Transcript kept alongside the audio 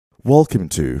Welcome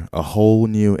to a whole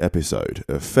new episode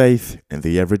of Faith in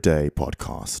the Everyday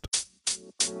podcast.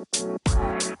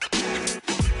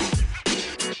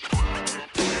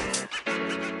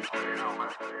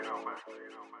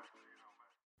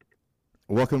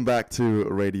 Welcome back to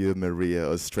Radio Maria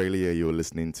Australia. You're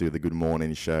listening to the Good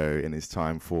Morning Show, and it's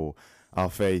time for our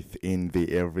Faith in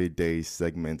the Everyday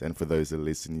segment. And for those that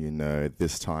listen, you know,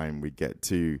 this time we get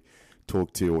to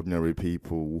talk to ordinary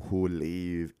people who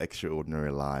live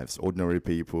extraordinary lives, ordinary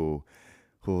people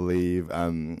who live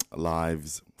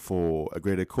lives for a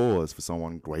greater cause, for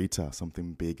someone greater,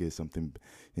 something bigger, something,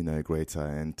 greater.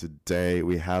 And today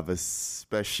we have a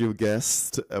special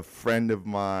guest, a friend of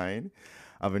mine.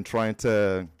 I've been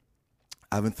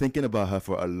thinking about her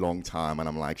for a long time, and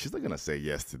I'm like, she's not going to say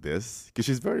yes to this because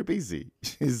she's very busy.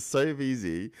 She's so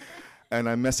busy. And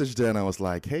I messaged her and I was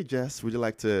like, hey, Jess, would you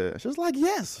like to? She was like,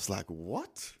 yes. I was like,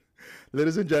 what?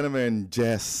 Ladies and gentlemen,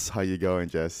 Jess. How you going,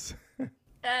 Jess?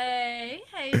 Hey,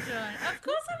 John. Of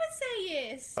course I would say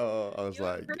yes. Oh, I was You're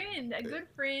like, a good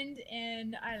friend,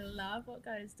 and I love what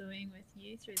God is doing with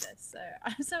you through this. So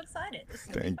I'm so excited.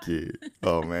 thank you.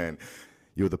 Oh, man.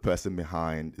 You're the person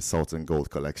behind Salt and Gold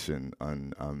collection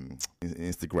on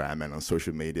Instagram and on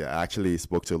social media. I actually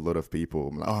spoke to a lot of people.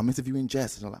 I'm like, oh, I'm interviewing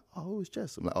Jess. And I'm like, oh, who's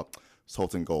Jess? I'm like, oh,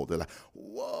 Salt and Gold. They're like,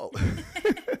 whoa.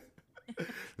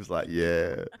 It's like,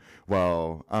 yeah.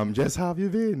 Well, Jess, how have you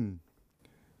been?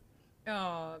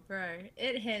 Oh, bro,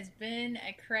 it has been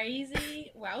a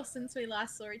crazy since we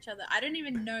last saw each other. I don't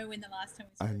even know when the last time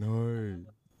we saw I know.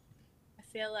 I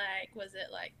feel like, was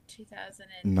it like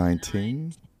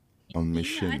 2019? On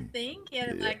mission. I think.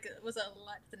 Yeah, like, was it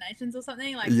like the Nations or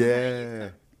something? Like, yeah.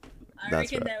 I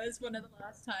reckon that was one of the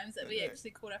last times that we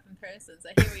actually caught up in person. So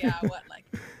here we are,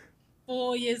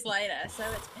 4 years later. So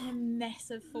it's been a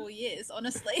massive 4 years,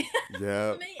 honestly.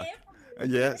 Yeah. Me and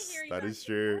yes, that is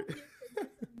true.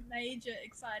 Major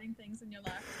exciting things in your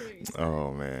life too. So.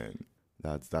 Oh man,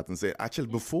 that's insane. Actually,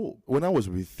 before when I was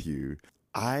with you,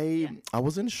 I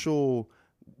wasn't sure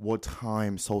what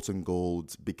time Salt and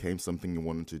Gold became something you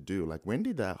wanted to do. Like, when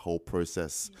did that whole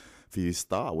process for you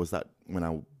start? Was that when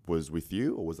I was with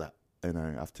you, or was that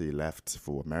after you left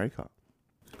for America?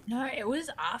 No, it was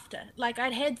after. Like,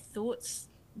 I'd had thoughts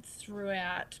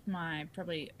throughout my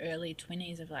probably early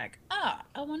 20s of like, I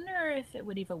wonder if it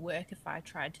would ever work if I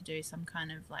tried to do some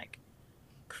kind of like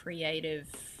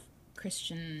creative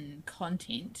Christian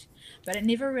content, but it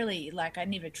never really, like, I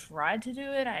never tried to do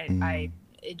it.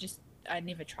 I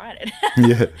never tried it.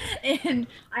 Yeah. And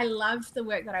I loved the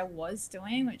work that I was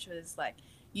doing, which was like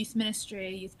youth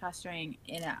ministry, youth pastoring,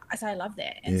 so I loved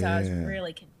that. And so I was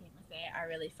really content with that. I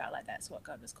really felt like that's what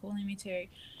God was calling me to.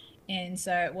 And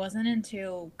so it wasn't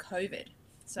until COVID.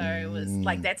 So it was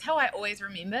like, that's how I always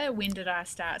remember, when did I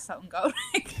start Salt and Gold?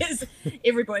 Because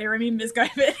everybody remembers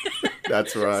COVID.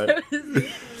 That's right. So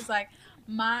it was like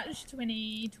March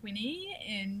 2020.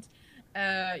 And,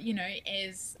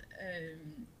 as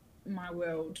my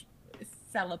world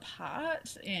fell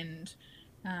apart and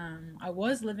I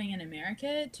was living in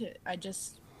America,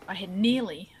 I had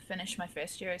nearly finished my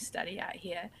first year of study out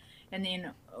here. And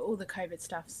then all the COVID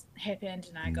stuff happened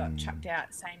and I got chucked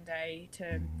out same day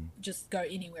to just go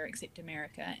anywhere except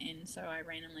America. And so I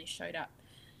randomly showed up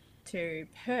to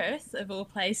Perth, of all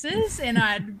places, and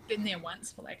I'd been there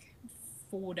once for like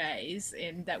 4 days,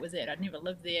 and that was it. I'd never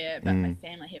lived there, but my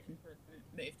family happened to have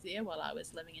moved there while I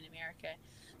was living in America.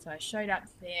 So I showed up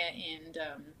there and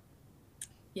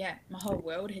my whole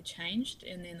world had changed.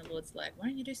 And then the Lord's like, why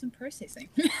don't you do some processing?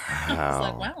 I was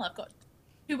like, well, I've got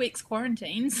 2 weeks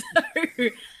quarantine, so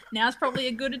now's probably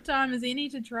a good a time as any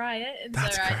to try it. And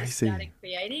That's so I crazy. just started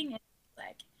creating, and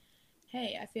like,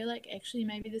 hey, I feel like actually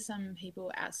maybe there's some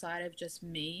people outside of just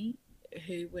me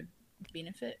who would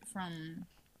benefit from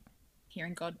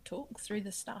hearing God talk through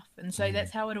the stuff. And so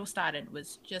that's how it all started,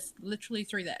 was just literally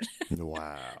through that.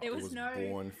 Wow. There was no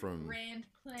born from grand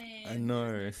plan. I know.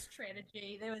 There was no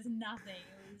strategy. There was nothing.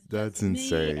 It was That's just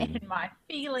insane. me and my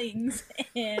feelings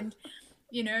and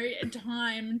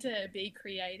time to be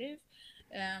creative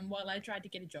while I tried to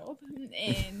get a job.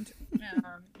 And,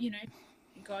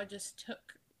 God just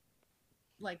took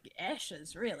like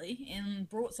ashes, really, and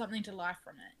brought something to life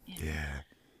from it. And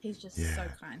He's just so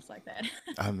kind like that.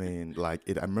 I mean, I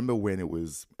remember when it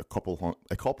was a couple,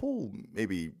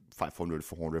 maybe 500,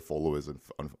 400 followers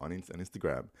on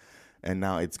Instagram. And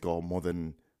now it's got more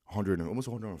than almost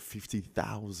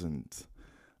 150,000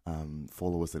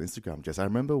 followers on Instagram. Jess, I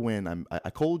remember when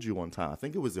I called you one time. I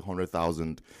think it was the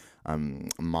 100,000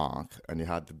 mark, and you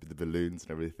had the balloons and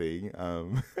everything. I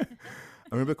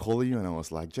remember calling you and I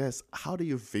was like, Jess, how do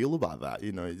you feel about that?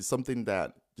 It's something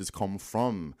that just come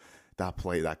from that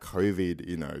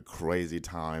COVID, crazy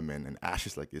time and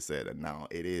ashes, like you said, and now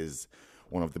it is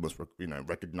one of the most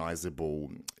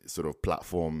recognizable sort of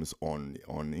platforms on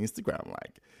Instagram.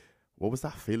 Like, what was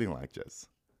that feeling like, Jess?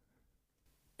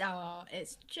 Oh,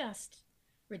 it's just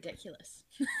ridiculous.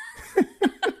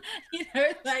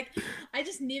 Like I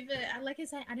just never, like I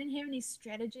say, I didn't have any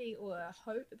strategy or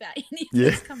hope about any of Yeah.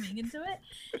 this coming into it.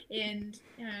 And,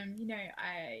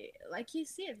 I, like you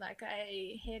said, like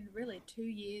I had really 2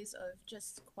 years of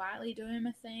just quietly doing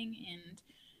my thing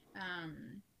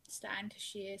and starting to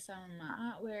share some of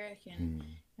my artwork. And,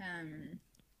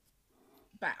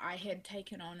 but I had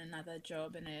taken on another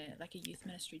job in a youth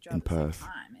ministry job In at the same Perth.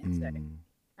 time. And so,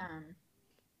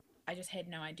 I just had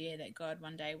no idea that God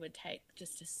one day would take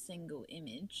just a single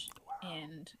image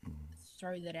and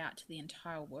throw that out to the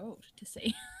entire world to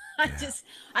see. I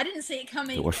didn't see it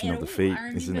coming The washing at of the all. feet, I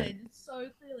isn't remember it? so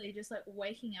clearly just like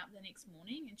waking up the next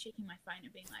morning and checking my phone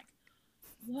and being like,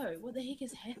 whoa, what the heck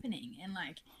is happening? And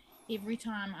like every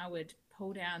time I would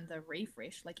pull down the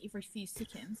refresh, like every few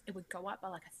seconds, it would go up by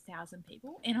like 1,000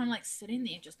 people. And I'm like sitting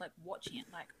there just like watching it,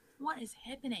 like, what is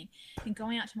happening? And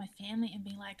going out to my family and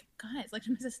being like, guys, like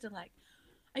to my sister, like,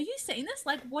 are you seeing this?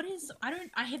 Like, what is,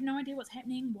 I have no idea what's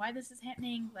happening, why this is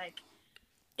happening. Like,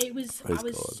 I was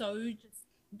God. so just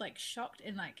like shocked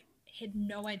and like had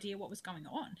no idea what was going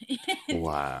on.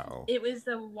 Wow. It was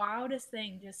the wildest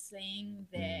thing just seeing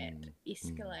that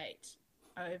escalate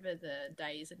over the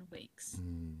days and weeks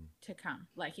to come.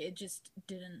 Like, it just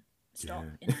didn't stop.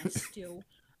 And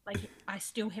I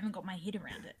still haven't got my head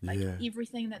around it. Like,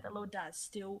 everything that the Lord does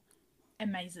still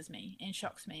amazes me and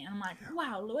shocks me. And I'm like,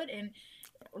 wow, Lord. And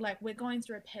like, we're going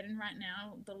through a pattern right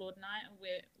now, the Lord and I,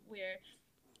 where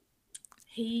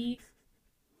he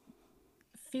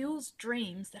feels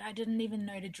dreams that I didn't even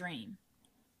know to dream.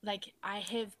 Like, I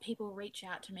have people reach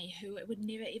out to me who it would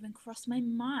never even cross my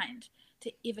mind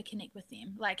to ever connect with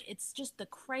them. Like, it's just the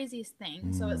craziest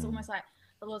thing. So it's almost like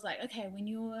the Lord's like, okay, when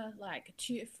you're like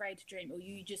too afraid to dream, or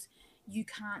you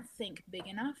can't think big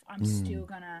enough, I'm still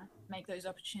gonna make those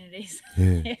opportunities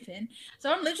happen.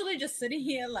 So I'm literally just sitting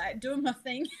here like doing my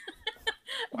thing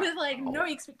with like no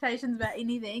expectations about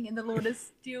anything, and the Lord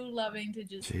is still loving to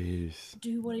just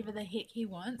do whatever the heck he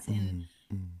wants. And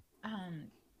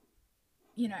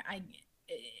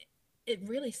it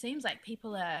really seems like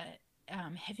people are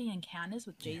having encounters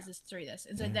with Jesus through this.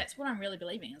 And so that's what I'm really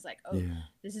believing. It's like,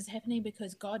 this is happening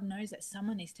because God knows that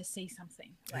someone needs to see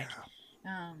something. Like,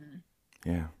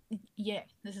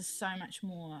 this is so much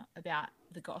more about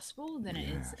the gospel than it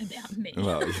is about me.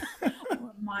 Well,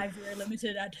 my very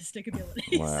limited artistic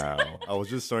abilities. Wow. I was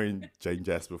just showing Jane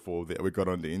Jess before we got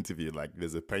on the interview, like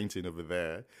there's a painting over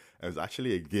there. And it was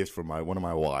actually a gift from one of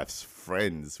my wife's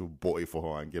friends who bought it for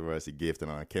her and gave her as a gift.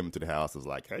 And I came to the house, I was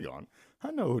like, hang on,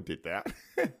 I know who did that.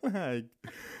 Like,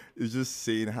 it's just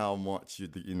seeing how much,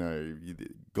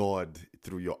 God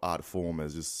through your art form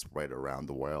has just spread around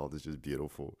the world. It's just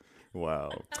beautiful. Wow.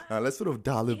 Let's sort of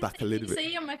dial it back a little bit. You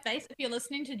see on my face, if you're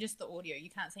listening to just the audio, you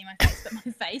can't see my face, but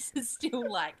my face is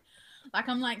still like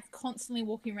I'm like constantly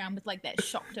walking around with like that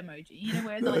shocked emoji,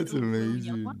 where the That's amazing.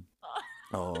 young one.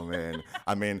 Oh man,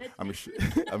 I mean, I'm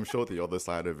sure the other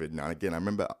side of it. Now again, I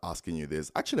remember asking you this.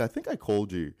 Actually, I think I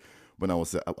called you when I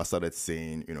started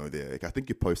seeing, I think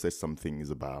you posted some things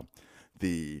about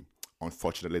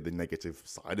unfortunately the negative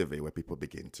side of it, where people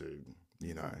begin to,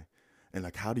 and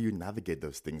like, how do you navigate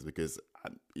those things? Because,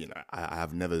 I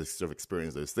have never sort of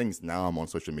experienced those things. Now I'm on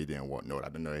social media and whatnot. I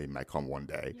don't know, it might come one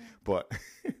day, but,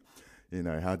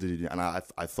 how did you, and I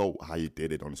thought how you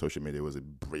did it on social media was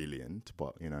brilliant,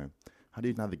 but, how do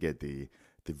you navigate the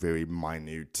very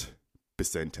minute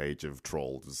percentage of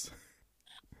trolls?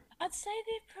 I'd say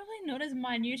they're probably not as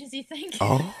minute as you think.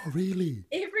 Oh, really?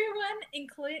 Everyone,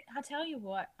 including, I'll tell you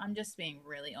what, I'm just being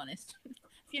really honest.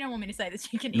 If you don't want me to say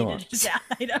this, you can edit it out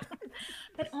later.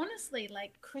 But honestly,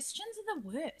 like, Christians are the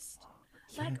worst.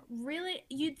 Like, really,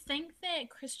 you'd think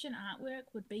that Christian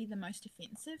artwork would be the most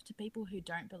offensive to people who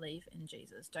don't believe in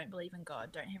Jesus, don't believe in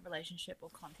God, don't have relationship or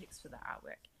context for the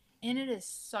artwork. And it is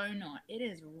so not. It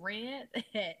is rare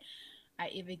that I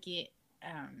ever get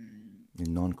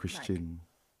non-Christian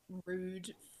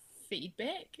rude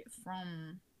feedback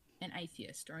from an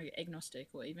atheist or agnostic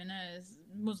or even a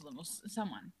Muslim or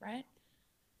someone, right?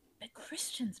 But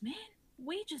Christians, man,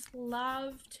 we just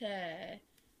love to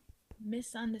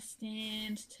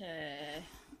misunderstand, to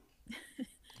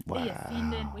be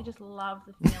offended. We just love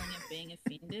the feeling of being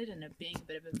offended and of being a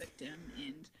bit of a victim.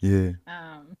 And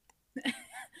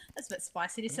that's a bit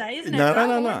spicy to say, isn't it? No.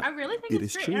 I really think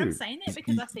it's true. And I'm saying that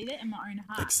because I see that in my own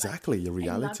heart. Exactly, your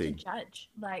reality. I love to judge.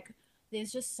 Like,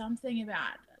 there's just something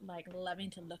about like loving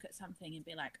to look at something and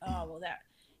be like, oh well, that,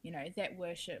 you know, that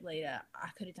worship leader, I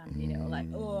could have done better, or like,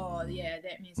 oh yeah,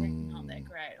 that music not that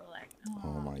great, or like, Oh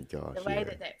oh, my the gosh, way yeah.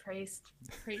 that that priest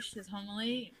preached his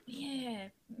homily, yeah,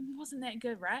 wasn't that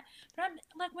good, right? But I'm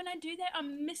like, when I do that,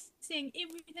 I'm missing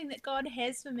everything that God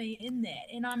has for me in that,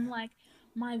 and I'm like,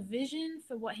 my vision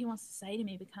for what He wants to say to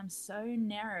me becomes so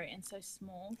narrow and so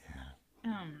small.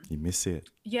 Um, You miss it.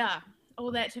 yeah,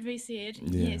 all that to be said,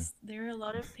 Yeah. yes, there are a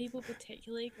lot of people,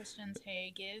 particularly Christians, who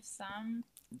give some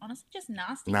honestly just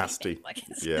nasty feedback. Nasty. Like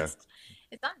it's Yeah. just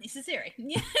it's unnecessary.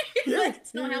 Yeah, Yeah, like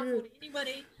it's yeah, not yeah. helpful to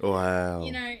anybody. You Wow.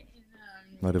 know, and,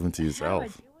 Not even to how do I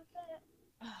yourself. deal with that?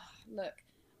 Oh, look,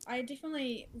 I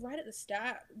definitely right at the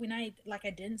start when I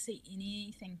didn't see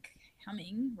anything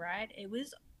coming. Right, it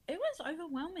was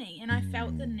overwhelming, and I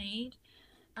felt the Mm. need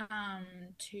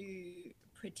to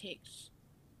protect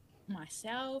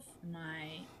myself,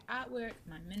 my artwork,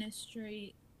 my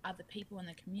ministry, other people in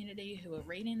the community who were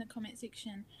reading the comment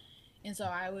section. And so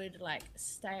I would like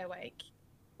stay awake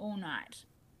all night,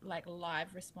 like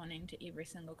live responding to every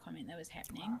single comment that was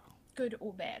happening, good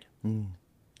or bad. Mm.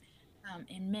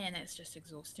 And man, that's just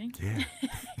exhausting.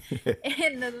 Yeah.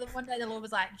 And one day the Lord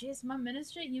was like, Jess, your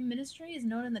ministry is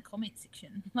not in the comment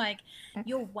section. Like,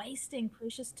 you're wasting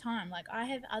precious time. Like, I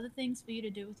have other things for you to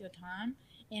do with your time,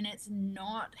 and it's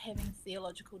not having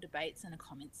theological debates in a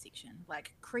comment section.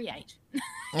 Like, create.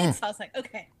 And Mm. so I was like,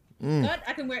 okay, Mm. God,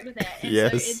 I can work with that. And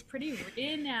so it's Yes. pretty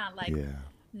rare now, like, Yeah.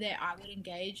 that I would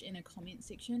engage in a comment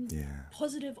section, Yeah.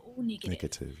 positive or negative.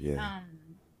 Negative. Yeah. Um,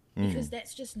 Mm. because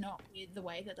that's just not the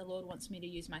way that the Lord wants me to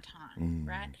use my time,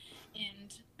 right?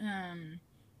 Mm. And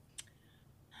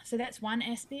so that's one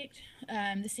aspect.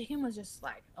 The second was just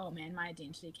like, oh man, my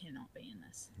identity cannot be in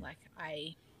this. Like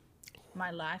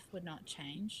my life would not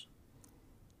change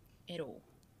at all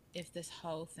if this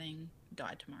whole thing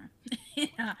died tomorrow.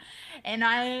 Yeah. And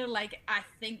I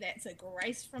think that's a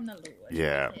grace from the Lord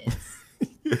Yeah. because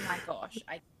my gosh,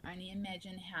 I can only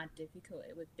imagine how difficult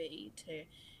it would be to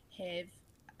have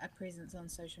a presence on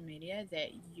social media that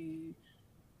you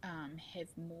have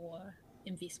more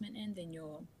investment in than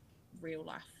your real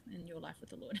life and your life with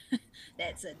the Lord.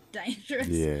 That's a dangerous,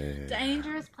 Yeah.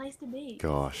 dangerous place to be.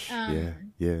 Gosh. Yeah.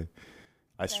 Um, Yeah.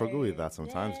 I so struggle with that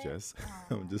sometimes, that, Jess.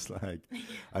 I'm oh, just like, yeah.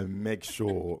 I make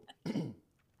sure,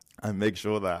 I make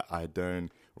sure that I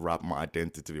don't wrap my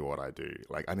identity with what I do.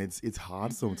 Like, and it's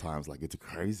hard Mm-hmm. sometimes. Like, it's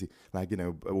crazy. Like,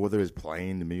 whether it's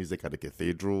playing the music at a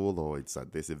cathedral or it's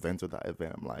at this event or that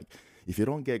event, I'm like, if you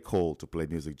don't get called to play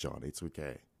music, John, it's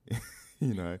okay.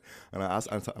 you know. And I asked,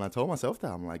 Yeah. and I told myself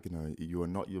that I'm like, you are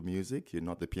not your music. You're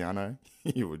not the piano.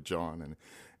 You are John,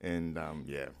 and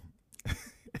yeah,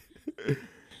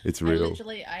 it's I real.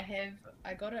 literally,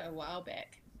 I got it a while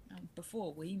back,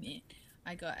 before we met.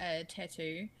 I got a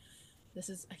tattoo. This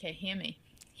is, okay, hear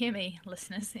me,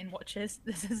 listeners and watchers.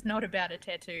 This is not about a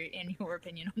tattoo and your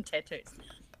opinion on tattoos.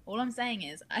 All I'm saying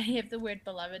is, I have the word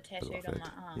beloved tattooed on my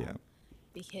Beloved. Yeah. arm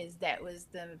because that was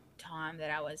the time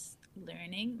that I was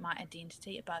learning my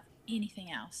identity above anything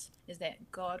else is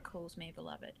that God calls me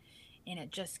beloved. And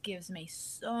it just gives me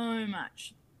so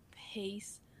much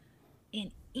peace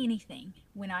in anything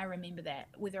when I remember that.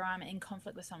 Whether I'm in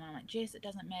conflict with someone, I'm like, Jess, it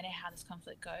doesn't matter how this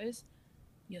conflict goes,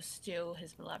 you're still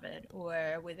his beloved.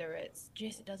 Or whether it's,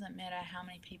 Jess, it doesn't matter how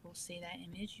many people see that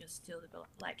image, you're still the beloved.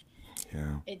 Like,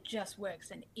 Yeah. it just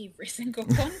works in every single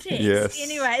context. Yes.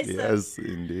 Anyway, so Yes,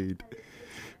 indeed.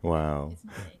 Wow. it's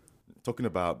not easy. Talking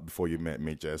about before you met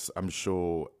me, Jess, I'm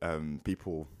sure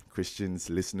people, Christians,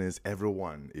 listeners,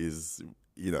 everyone is,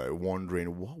 wondering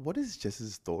what is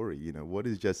Jess's story? What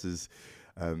is Jess's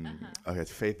Uh-huh.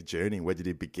 faith journey? Where did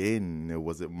it begin?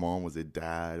 Was it mom? Was it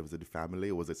dad? Was it the family?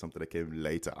 Or was it something that came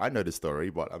later? I know the story,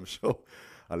 but I'm sure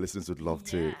our listeners would love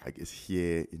to, Yeah. I guess,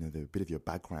 hear, the bit of your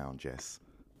background, Jess.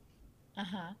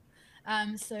 Uh-huh.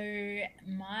 So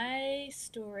my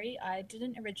story, I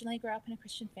didn't originally grow up in a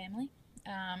Christian family.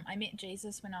 I met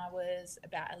Jesus when I was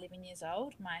about 11 years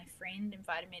old. My friend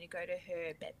invited me to go to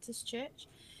her Baptist church,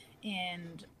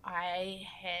 and I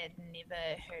had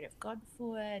never heard of God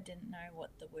before, didn't know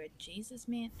what the word Jesus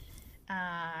meant,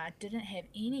 didn't have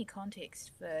any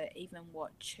context for even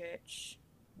what church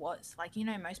was. Like,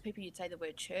 most people, you'd say the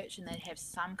word church and they'd have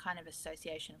some kind of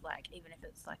association of, like, even if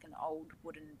it's like an old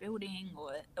wooden building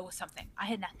or something. I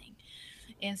had nothing.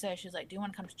 And so she was like, do you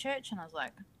want to come to church? And I was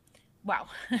like, wow.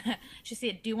 She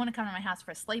said, do you want to come to my house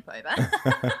for a sleepover?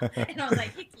 And I was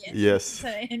like, heck yes. Yes.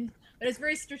 But it's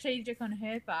very strategic on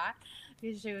her part.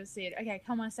 She said, okay,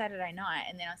 come on Saturday night,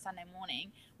 and then on Sunday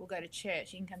morning we'll go to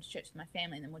church. You can come to church with my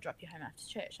family, and then we'll drop you home after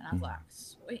church. And I was like,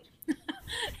 sweet.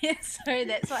 Yeah, so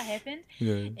that's what happened.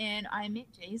 Yeah. And I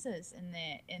met Jesus in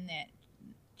that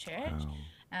church.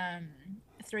 Wow.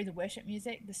 Through the worship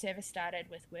music. The service started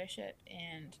with worship,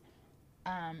 and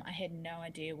I had no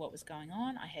idea what was going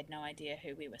on. I had no idea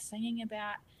who we were singing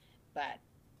about, but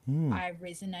I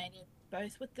resonated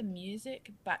both with the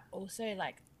music, but also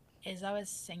like as I was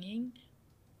singing,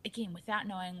 again, without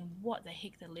knowing what the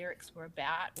heck the lyrics were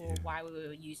about or why we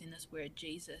were using this word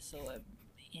Jesus or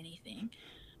anything,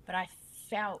 but I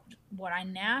felt what I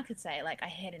now could say, like I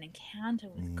had an encounter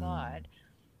with God,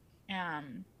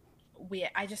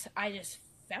 where I just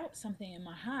felt something in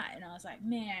my heart, and I was like,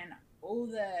 man, all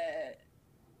the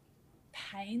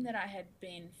pain that I had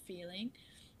been feeling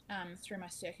through my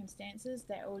circumstances,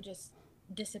 they all just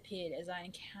disappeared as I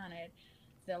encountered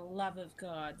the love of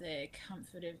God, the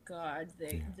comfort of God,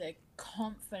 the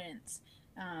confidence,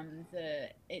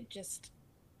 it just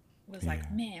was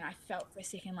like, man, I felt for a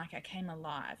second like I came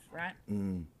alive, right?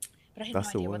 But I had no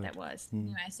idea what that was.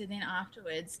 Anyway, so then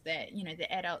afterwards, that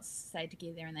the adults stayed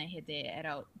together and they had their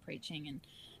adult preaching and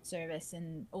service,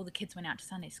 and all the kids went out to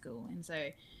Sunday school, and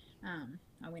so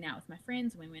I went out with my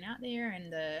friends, and we went out there,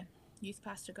 and the youth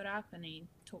pastor got up and he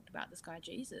talked about this guy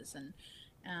Jesus, and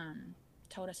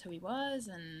told us who he was,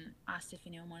 and asked if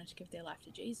anyone wanted to give their life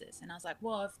to Jesus. And I was like,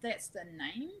 well, if that's the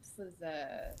name for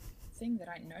the thing that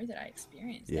I know that I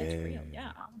experienced, that's real.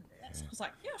 Yeah, I want to do that. So I was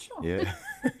like, yeah, sure. Yeah.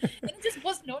 And it just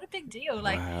was not a big deal.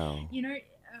 Like,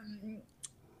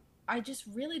 I just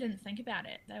really didn't think about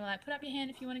it. They were like, put up your hand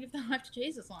if you want to give the life to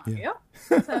Jesus. I'm like,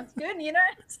 sounds good,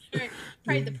 So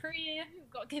prayed the prayer,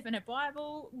 got given a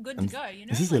Bible, good to go,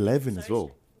 This is 11 as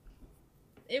well.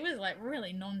 It was like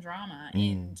really non-drama,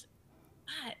 and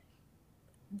but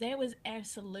that was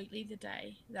absolutely the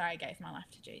day that I gave my life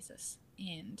to Jesus.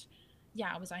 And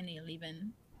I was only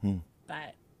 11,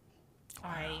 but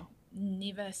I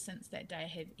never since that day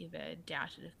have ever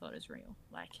doubted if God is real.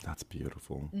 Like, that's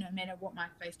beautiful. No matter what my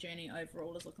faith journey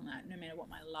overall is looking like, no matter what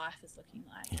my life is looking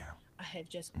like, I have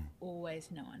just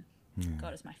always known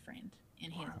God is my friend,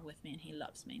 and He's with me, and He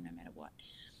loves me no matter what.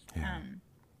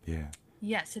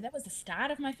 So that was the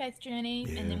start of my faith journey,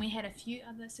 and then we had a few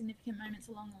other significant moments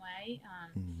along the way.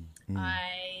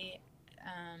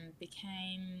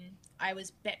 I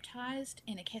was baptized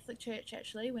in a Catholic church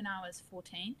actually when I was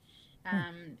 14.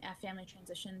 Our family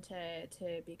transitioned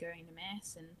to be going to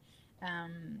Mass,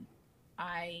 and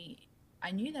I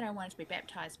knew that I wanted to be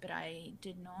baptized, but I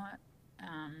did not.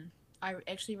 I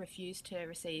actually refused to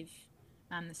receive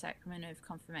the sacrament of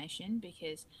confirmation,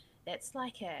 because that's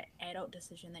like a adult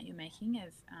decision that you're making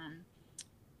of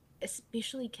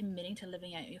especially committing to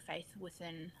living out your faith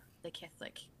within the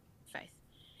Catholic faith.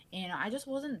 And I just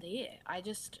wasn't there.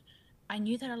 I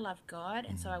knew that I loved God,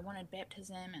 and so I wanted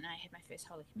baptism, and I had my first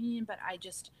Holy Communion, but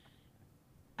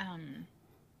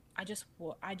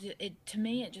to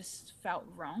me it just felt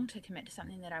wrong to commit to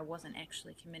something that I wasn't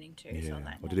actually committing to. So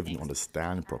like, or didn't even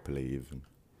understand properly even.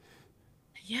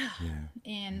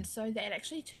 And so that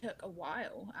actually took a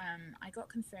while. I got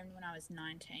confirmed when I was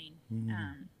 19.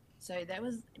 So that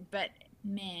was, but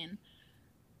man,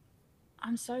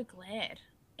 I'm so glad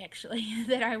actually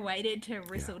that I waited to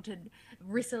wrestle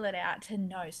it out to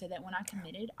know, so that when I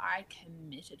committed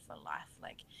for life.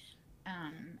 Like,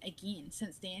 again,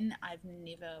 since then I've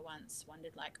never once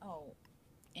wondered like, oh,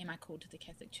 am I called to the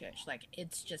Catholic Church? Like,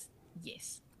 it's just,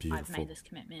 yes, Beautiful. I've made this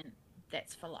commitment.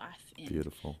 That's for life. And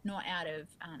Beautiful. Not out of,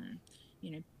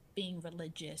 being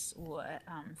religious or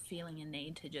feeling a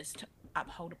need to just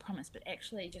uphold a promise, but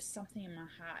actually just something in my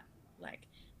heart, like,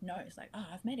 knows, like, oh,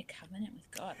 I've made a covenant with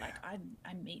God. Like, I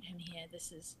meet Him here.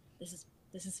 This is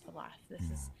for life. This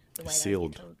is the way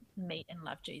Sealed. that I get to meet and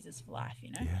love Jesus for life.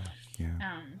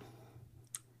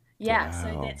 Wow.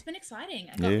 So that's been exciting.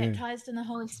 I got baptized in the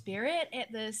Holy Spirit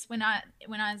at this when I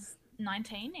was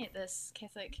 19 at this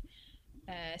Catholic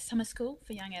summer school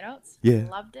for young adults.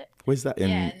 Loved it. Where's that,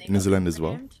 in New Zealand as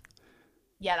well?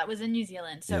 Yeah, that was in New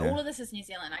Zealand. So all of this is New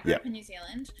Zealand. I grew up in New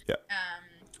Zealand.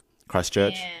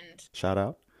 Christchurch. And shout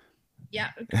out. Yeah,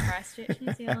 Christchurch,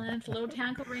 New Zealand, a little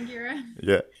town called Rangiora.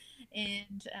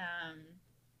 And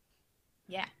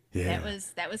that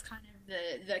was kind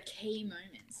of the key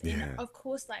moments. And of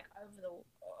course,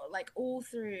 like all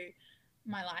through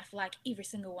my life, like every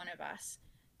single one of us,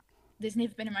 there's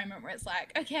never been a moment where it's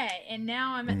like, okay, and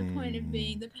now I'm at the point of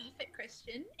being the perfect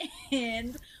Christian,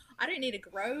 and I don't need to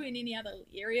grow in any other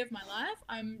area of my life.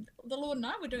 The Lord and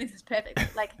I were doing this perfectly.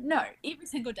 Like, no, every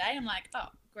single day I'm like, oh,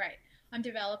 great, I'm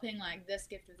developing like this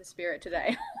gift of the Spirit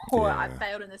today, or I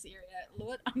failed in this area.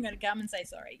 Lord, I'm going to come and say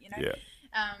sorry,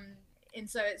 And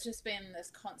so it's just been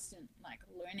this constant, like,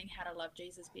 learning how to love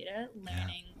Jesus better,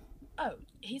 learning, oh,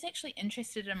 he's actually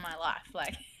interested in my life.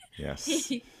 Like, Yes.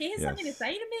 he has something to Yes.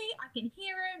 say to me. I can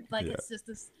hear him. Like, Yeah. it's just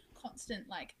this constant,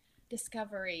 like,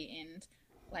 discovery and,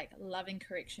 like, loving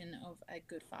correction of a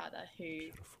good father who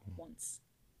Beautiful. wants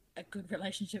a good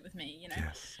relationship with me,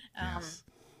 Yes. Um, Yes.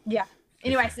 yeah.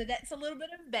 Anyway, so that's a little bit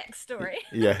of backstory.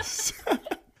 Yes.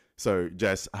 So,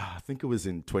 Jess, I think it was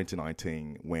in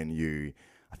 2019 when you,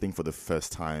 I think for the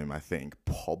first time, I think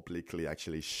publicly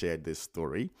actually shared this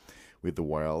story with the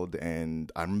world.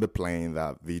 And I remember playing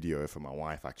that video for my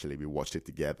wife. Actually, we watched it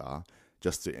together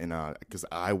just to, because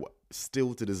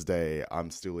still to this day, I'm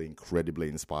still incredibly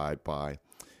inspired by,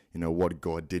 what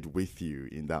God did with you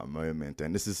in that moment.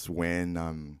 And this is when,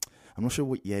 I'm not sure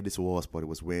what year this was, but it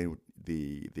was when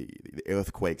the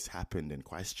earthquakes happened in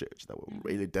Christchurch that were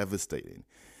really devastating.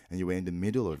 And you were in the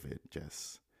middle of it,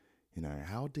 Jess.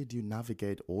 How did you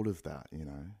navigate all of that?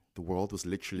 The world was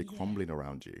literally crumbling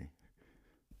around you.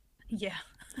 Yeah.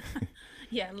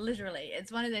 Yeah, literally.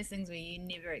 It's one of those things where you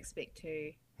never expect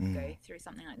to go through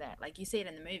something like that. Like, you see it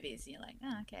in the movies, and you're like,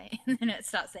 oh, okay. And then it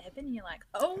starts to happen, and you're like,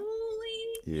 holy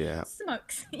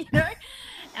smokes, Yeah,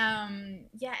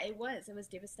 it was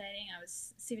devastating. I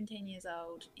was 17 years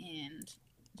old, and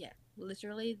yeah,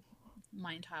 literally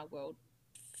my entire world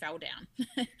fell down.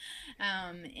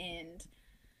 And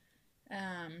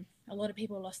a lot of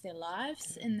people lost their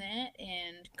lives in that,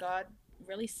 and God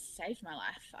really saved my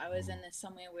life. I was in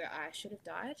somewhere where I should have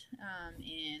died,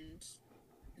 and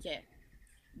yeah,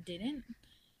 didn't.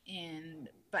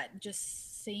 But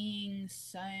just seeing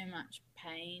so much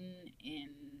pain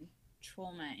and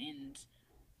trauma and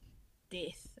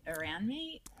death around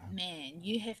me, man,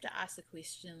 you have to ask the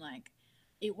question, like,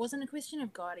 it wasn't a question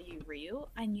of, God, are you real?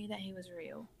 I knew that he was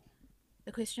real.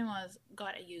 The question was,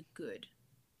 God, are you good?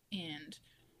 And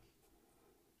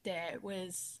that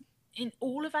was, and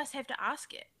all of us have to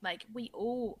ask it. Like,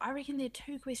 I reckon there are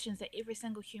two questions that every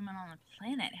single human on the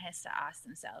planet has to ask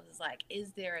themselves. Is like,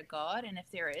 is there a God? And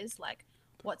if there is, like,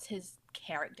 what's his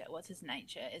character? What's his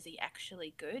nature? Is he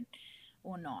actually good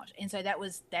or not? And so that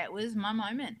was my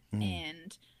moment.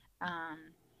 And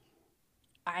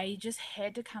I just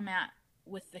had to come out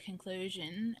with the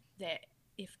conclusion that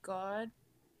if God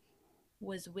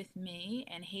was with me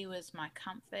and he was my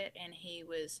comfort, and he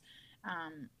was,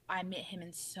 I met him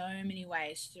in so many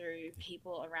ways, through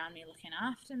people around me looking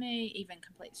after me, even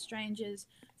complete strangers,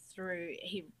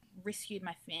 he rescued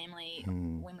my family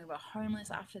when we were homeless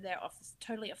after that,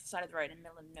 totally off the side of the road in the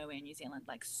middle of nowhere in New Zealand.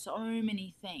 Like, so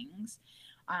many things.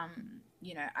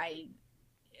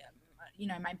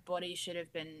 My body should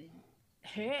have been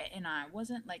hurt and I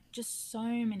wasn't, like, just so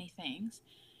many things.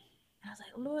 And I was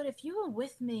like, Lord, if you were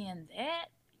with me in that,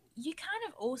 you kind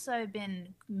of also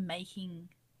been making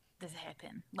this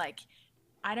happen. Like,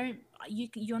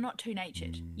 you're not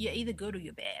two-natured. You're either good or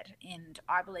you're bad, and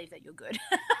I believe that you're good.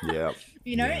 Yeah.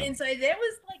 And so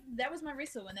that was my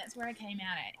wrestle, and that's where I came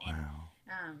out at.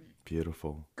 And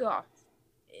Beautiful. God,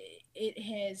 it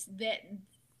has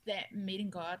that meeting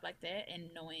God like that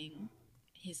and knowing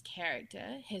his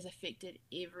character has affected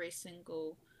every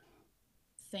single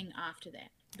thing after that.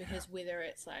 Because whether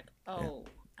it's like,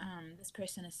 this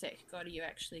person is sick, God, are you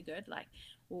actually good? Like,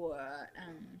 or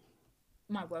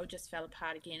my world just fell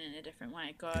apart again in a different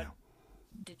way. God,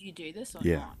 did you do this or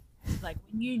not? Like,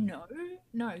 when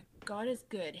no, God is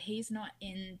good. He's not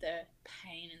in the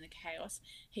pain and the chaos.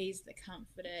 He's the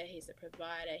comforter. He's the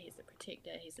provider. He's the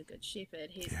protector. He's the good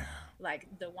shepherd. He's like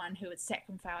the one who would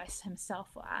sacrifice himself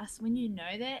for us. When you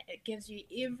know that, it gives you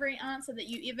every answer that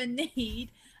you ever need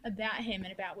about him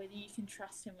and about whether you can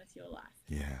trust him with your life.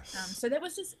 Yes. So that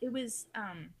was just, it was,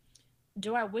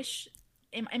 do I wish,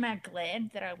 am I glad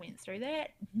that I went through that?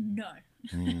 No.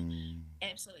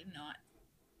 Absolutely not.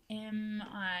 Am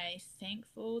I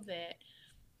thankful that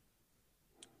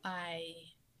I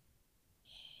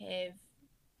have,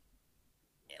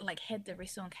 like, had the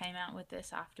wrestle and came out with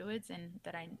this afterwards, and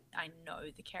that I know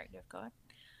the character of God?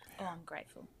 Oh, I'm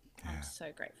grateful. I'm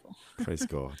so grateful. Praise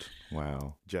God.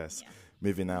 Wow. Jess,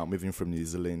 moving from New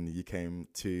Zealand, you came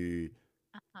to,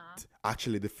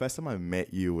 actually, the first time I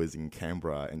met you was in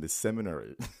Canberra in the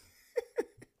seminary.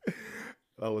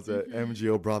 I was an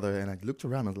MGO brother, and I looked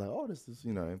around. I was like, "Oh,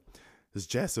 there's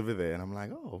Jess over there," and I'm like,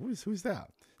 "Oh, who's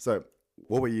that?" So,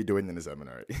 what were you doing in the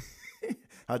seminary?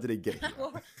 How did it get here?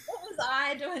 What was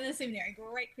I doing in the seminary?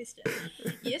 Great question.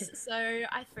 Yes, so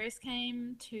I first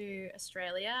came to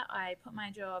Australia. I put my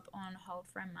job on hold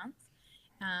for a month,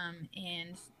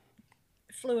 and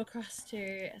flew across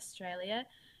to Australia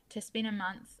to spend a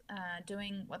month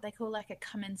doing what they call like a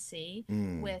come and see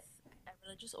with a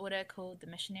religious order called the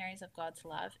Missionaries of God's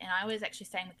Love, and I was actually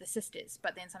staying with the sisters,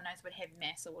 but then sometimes we'd have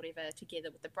mass or whatever together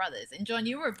with the brothers. And John,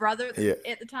 you were a brother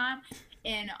at the time,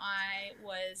 and I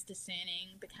was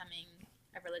discerning becoming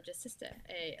a religious sister,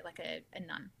 like a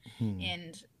nun,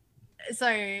 and so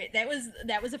that was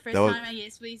the first time I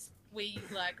guess we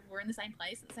like were in the same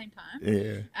place at the same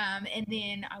time. And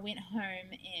then I went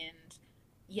home and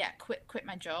quit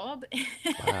my job.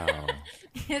 Wow.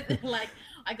 Like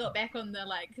I got back on the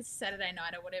like Saturday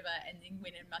night or whatever, and then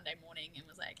went in Monday morning and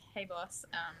was like, "Hey boss,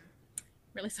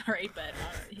 really sorry, but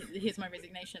here's my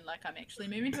resignation. Like I'm actually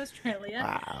moving to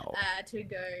Australia to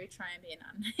go try and be a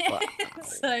nun." Wow.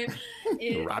 So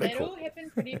that all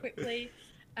happened pretty quickly.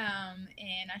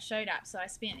 And I showed up. So I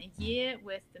spent a year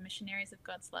with the Missionaries of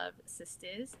God's Love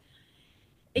sisters.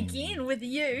 Again, with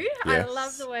you. Yes. I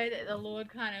love the way that the Lord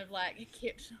kind of like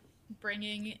kept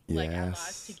bringing like our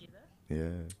lives together.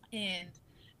 Yeah. And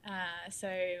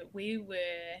so we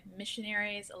were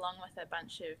missionaries along with a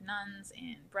bunch of nuns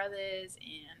and brothers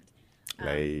and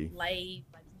lay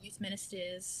like youth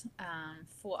ministers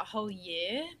for a whole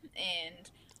year. And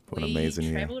we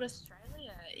traveled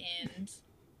Australia, and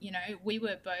you know, we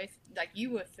were both, like, you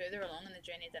were further along in the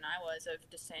journey than I was of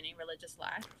discerning religious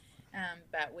life,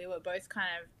 but we were both kind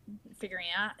of figuring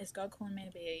out, is God calling me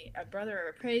to be a brother or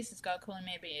a priest? Is God calling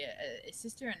me to be a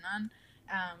sister, a nun?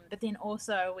 But then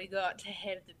also we got to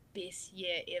have the best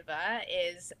year ever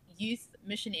as youth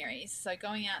missionaries. So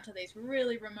going out to these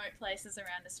really remote places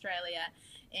around Australia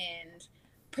and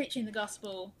preaching the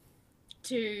gospel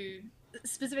to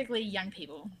specifically young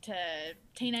people, to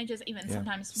teenagers, even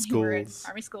sometimes we were in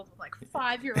primary schools with like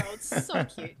 5-year-olds, so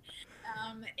cute,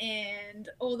 and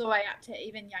all the way up to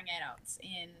even young adults,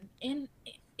 and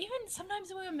even sometimes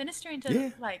we were ministering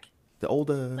to like the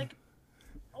older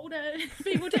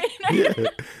people too. We did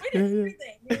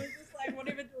everything. It was just like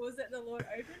whatever doors that the Lord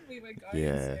opened, we would go and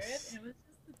serve, and it was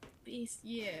just the best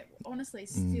year. Honestly,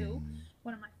 still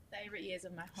one of my favorite years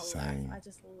of my whole life. I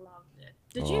just loved it.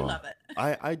 Did you love it?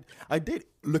 I did.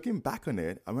 Looking back on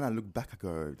it, when I look back, I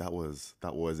go, that was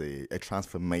a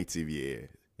transformative year,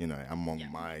 you know, among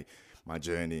my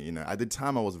journey. You know, at the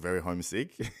time I was very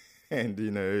homesick and,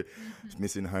 you know,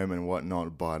 missing home and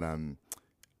whatnot. But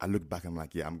I look back, I'm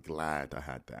like, I'm glad I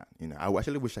had that. You know, I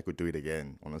actually wish I could do it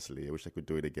again, honestly. I wish I could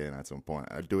do it again at some point.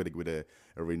 I'd do it with a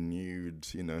renewed,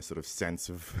 you know, sort of sense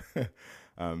of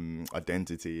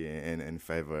identity and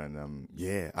favor. And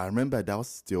I remember that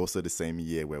was also the same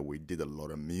year where we did a lot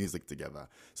of music together.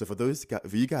 So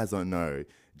if you guys don't know,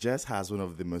 Jess has one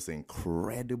of the most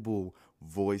incredible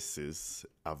voices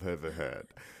I've ever heard.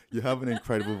 You have an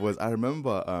incredible voice. I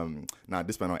remember, now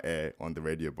this might not air on the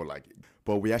radio,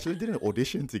 but we actually did an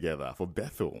audition together for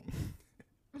Bethel.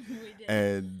 We did.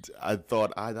 And I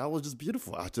thought that was just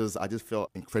beautiful. I just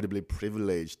felt incredibly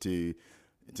privileged to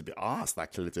be asked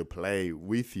actually to play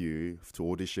with you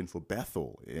to audition for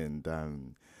Bethel. And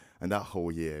that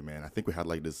whole year, man, I think we had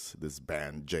like this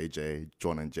band, JJ,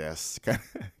 John and Jess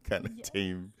kind of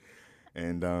team.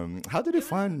 And how did you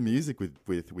find music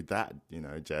with that, you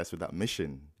know, Jess, with that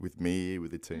mission, with me,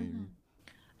 with the team?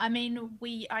 I mean,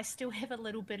 I still have a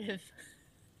little bit of,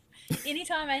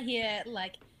 anytime I hear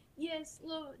like, yes,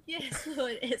 Lord,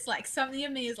 it's like something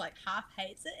of me is like half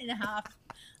hates it and half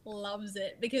loves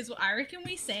it, because I reckon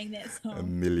we sang that song a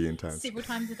million times, several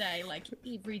times a day, like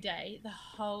every day, the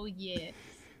whole year.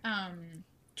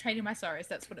 Trading My Sorrows,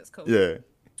 that's what it's called. Yeah.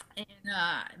 And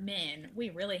man, we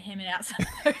really hammered out some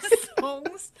of those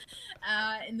songs.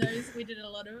 In those, we did a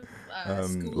lot of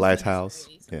school Lighthouse.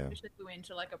 Especially if we went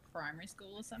to like a primary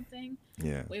school or something.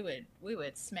 Yeah, we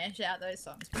would smash out those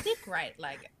songs. But they're great.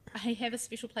 Like, I have a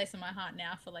special place in my heart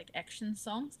now for like action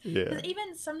songs. Yeah. Because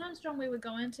even sometimes, John, we would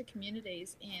go into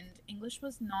communities and English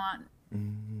was not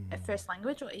a first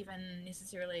language or even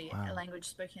necessarily a language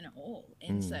spoken at all.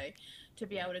 And so to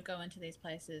be able to go into these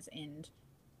places, and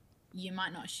you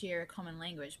might not share a common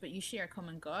language, but you share a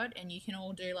common God, and you can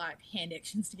all do like hand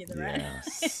actions together, right?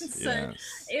 So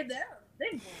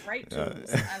they're great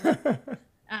tools. I love them.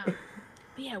 But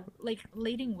yeah, like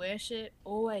leading worship,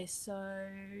 always so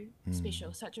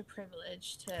special, such a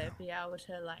privilege to be able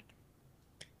to like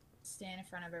stand in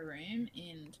front of a room,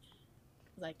 and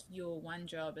like your one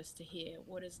job is to hear,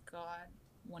 what is God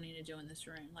wanting to do in this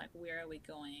room? Like, where are we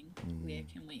going? Where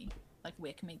can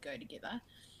we go together?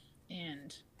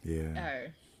 And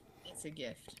it's a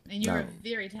gift. And you're a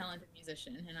very talented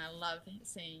musician, and I love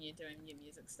seeing you doing your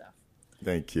music stuff.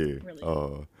 Thank you.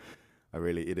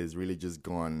 Really. It has really just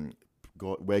gone.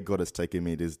 Where God has taken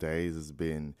me these days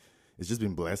it's just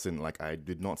been blessing. Like, I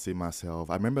did not see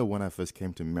myself. I remember when I first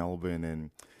came to Melbourne,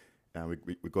 and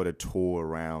we got a tour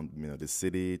around, you know, the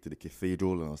city to the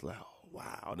cathedral, and I was like, oh,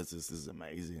 wow, this is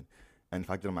amazing. And the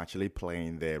fact that I'm actually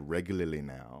playing there regularly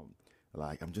now,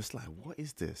 like I'm just like, what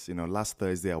is this? You know, last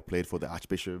Thursday I played for the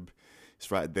Archbishop. It's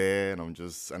right there, and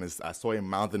I saw him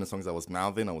mouthing the songs I was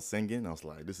mouthing. I was singing. I was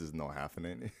like, this is not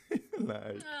happening.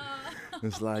 Like,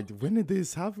 it's like, when did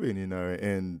this happen? You know,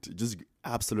 and just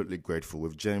absolutely grateful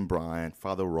with Jane Bryant,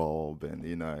 Father Rob, and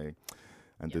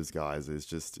and those guys. It's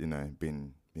just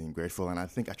being grateful, and I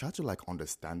think I try to like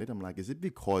understand it. I'm like, is it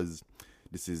because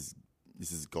this is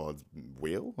God's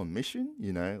will or mission?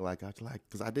 You know, like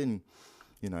because I didn't.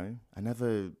 I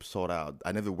never sought out.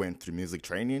 I never went through music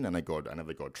training, and I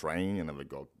never got trained, I never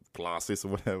got classes or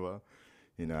whatever.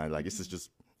 Like this is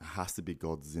just has to be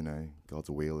God's,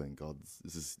 God's will and God's.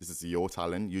 This is your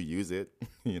talent. You use it,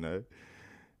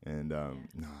 And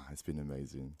it's been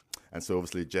amazing. And so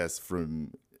obviously, Jess,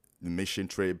 from the mission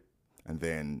trip, and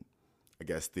then I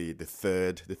guess the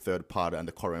third part and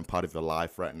the current part of your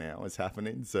life right now is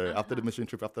happening. So after the mission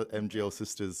trip, after MGL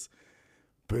Sisters,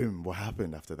 boom, what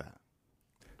happened after that?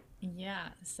 Yeah,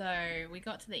 so we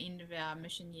got to the end of our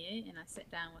mission year, and I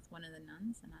sat down with one of the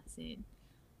nuns and I said,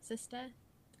 "Sister,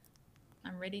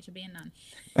 I'm ready to be a nun."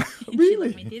 And Really? she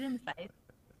looked me dead in the face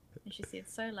and she said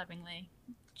so lovingly,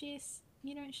 "Jess,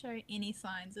 you don't show any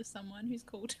signs of someone who's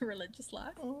called to religious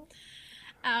life." Oh.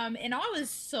 And I was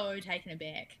so taken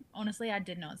aback. Honestly, I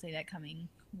did not see that coming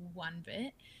one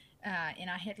bit.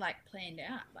 And I had like planned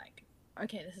out, like,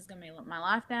 okay, this is gonna be my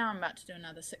life now. I'm about to do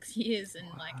another 6 years in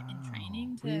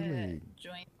training to really?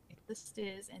 join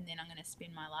sisters, and then I'm gonna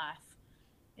spend my life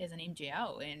as an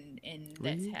MGL, and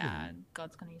that's Really? how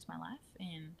God's gonna use my life.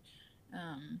 And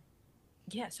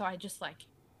so I just like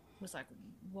was like,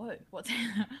 whoa, what's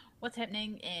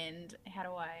happening, and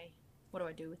what do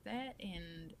I do with that?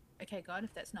 And okay, God,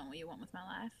 if that's not what you want with my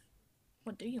life,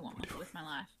 what do you want with my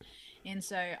life? And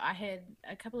so I had,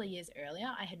 a couple of years earlier,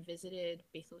 I had visited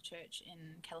Bethel Church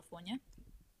in California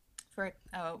for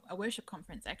a worship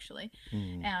conference, actually.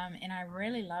 And I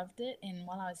really loved it. And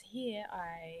while I was here,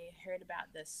 I heard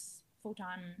about this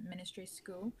full-time ministry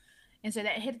school. And so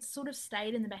that had sort of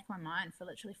stayed in the back of my mind for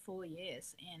literally 4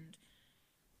 years. And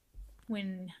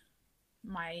when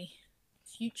my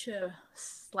future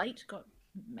slate got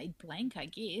made blank, I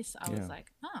guess, I was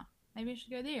like, maybe I should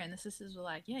go there. And the sisters were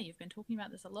like, yeah, you've been talking about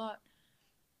this a lot.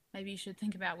 Maybe you should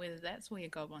think about whether that's where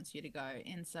God wants you to go.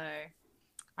 And so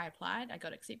I applied, I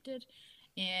got accepted.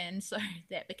 And so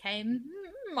that became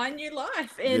my new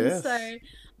life. And so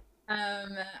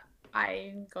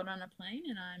I got on a plane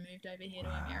and I moved over here to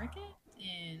America.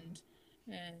 And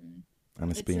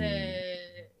it's been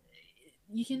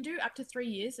you can do up to 3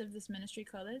 years of this ministry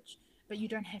college, but you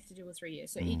don't have to do all 3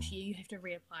 years. So each year you have to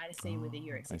reapply to see whether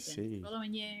you're accepted the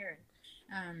following year.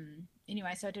 And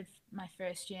anyway, so I did my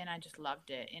first year and I just loved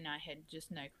it, and I had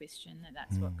just no question that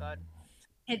that's what God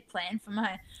had planned for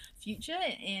my future.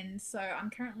 And so I'm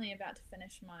currently about to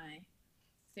finish my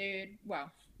third.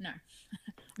 Well, no,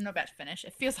 I'm not about to finish.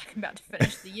 It feels like I'm about to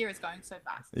finish. The year is going so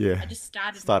fast. I just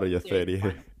started your third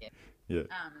year. Yeah.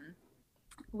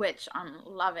 Which I'm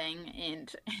loving,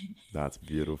 and that's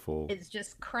beautiful. It's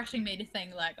just crushing me to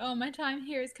think like, oh, my time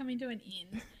here is coming to an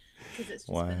end, because it's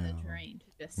just been the dream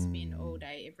to just spend all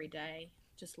day, every day,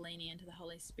 just leaning into the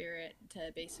Holy Spirit,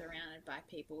 to be surrounded by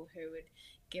people who would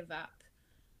give up,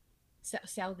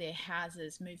 sell their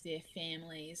houses, move their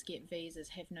families, get visas,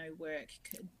 have no work,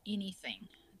 anything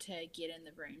to get in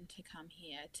the room, to come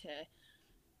here to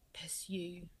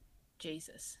pursue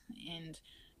Jesus. And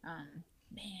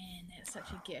man, that's such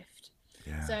a gift.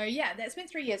 So that's been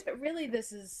 3 years, but really there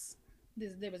was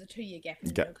a 2-year gap in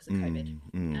the middle because of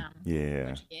COVID.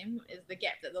 Which again is the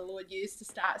gap that the Lord used to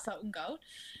start Salt and Gold.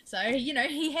 So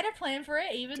He had a plan for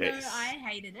it, even though I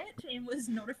hated it and was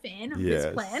not a fan of His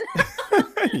plan.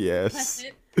 Yes.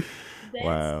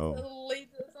 Wow.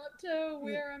 Leads us up to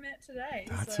where I'm at today.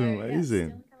 That's amazing.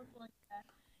 Still in California.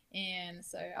 And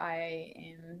so I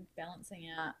am balancing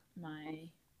out my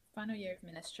final year of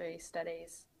ministry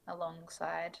studies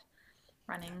alongside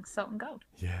running Salt and Gold.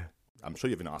 Yeah. I'm sure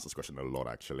you've been asked this question a lot,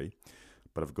 actually,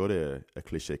 but I've got a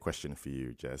cliche question for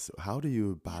you, Jess. How do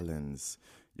you balance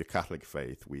your Catholic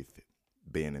faith with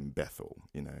being in Bethel?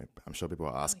 I'm sure people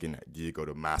are asking, do you go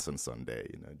to Mass on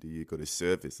Sunday? Do you go to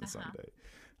service on Sunday?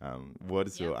 What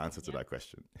is your answer to that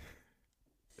question?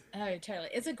 Oh, totally.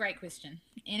 It's a great question.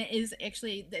 And it is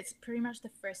actually, that's pretty much the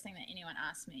first thing that anyone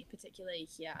asks me, particularly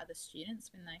here, other students,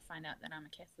 when they find out that I'm a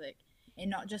Catholic. And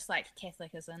not just like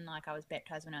Catholic as in like I was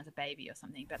baptized when I was a baby or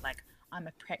something, but like I'm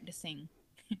a practicing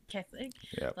Catholic.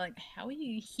 Like, how are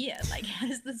you here? Like, how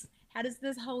does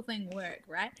this whole thing work,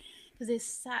 right? Because there's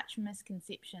such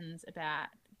misconceptions about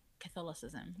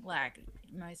Catholicism. Like,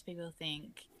 most people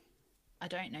think I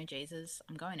don't know Jesus.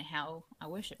 I'm going to hell. I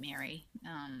worship Mary.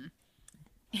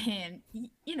 And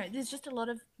there's just a lot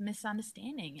of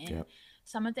misunderstanding, and Yep.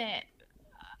 some of that,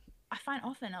 I find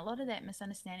often a lot of that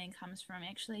misunderstanding comes from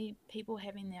actually people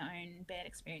having their own bad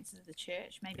experiences of the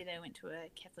church. Maybe they went to a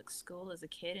Catholic school as a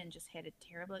kid and just had a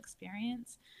terrible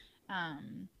experience.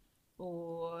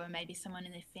 Or maybe someone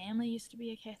in their family used to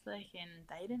be a Catholic and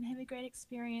they didn't have a great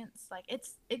experience. Like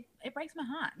it breaks my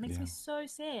heart. It makes me Yeah. so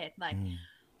sad. Like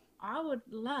I would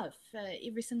love for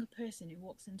every single person who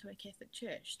walks into a Catholic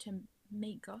church to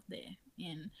meet God there.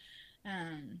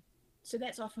 And so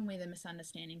that's often where the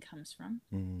misunderstanding comes from.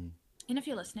 And if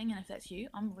you're listening and if that's you,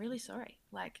 I'm really sorry.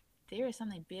 Like there is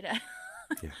something better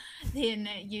Yeah. than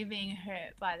you being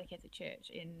hurt by the Catholic Church.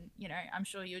 And, I'm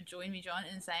sure you'll join me, John,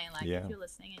 in saying, like, Yeah. if you're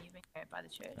listening and you've been hurt by the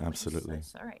church, Absolutely. I'm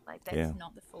so sorry. Like, that's Yeah.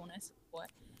 not the fullness of what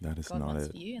That is God not wants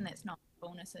it. for you, and that's not the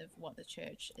fullness of what the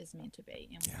church is meant to be.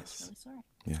 And we're just Yes. really sorry.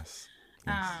 Yes.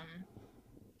 Yes.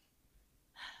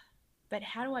 But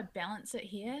how do I balance it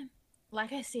here?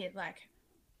 Like I said, like,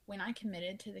 when I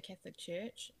committed to the Catholic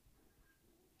Church,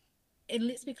 and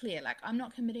let's be clear, like, I'm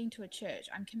not committing to a church.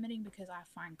 I'm committing because I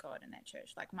find God in that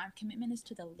church. Like, my commitment is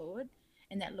to the Lord,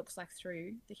 and that looks like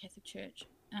through the Catholic Church.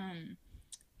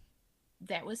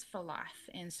 That was for life.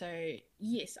 And so,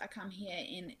 yes, I come here,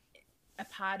 and a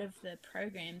part of the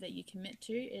program that you commit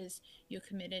to is you're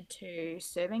committed to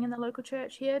serving in the local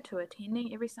church here, to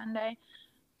attending every Sunday.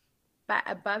 But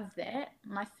above that,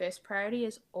 my first priority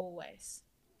is always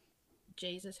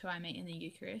Jesus, who I meet in the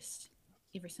Eucharist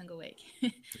every single week.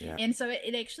 Yeah. And so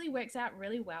it actually works out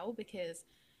really well because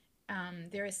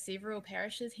there are several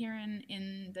parishes here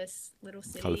in this little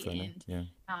city, California. and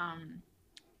Yeah.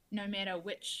 No matter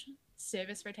which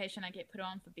service rotation I get put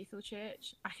on for Bethel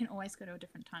Church, I can always go to a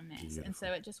different time mass. Beautiful. And so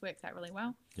it just works out really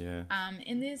well. Yeah.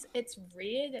 And it's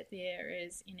rare that there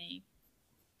is any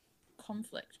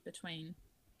conflict between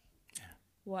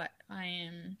what I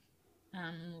am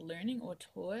learning or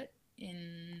taught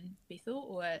in Bethel,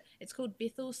 or it's called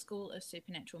Bethel School of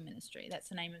Supernatural Ministry. That's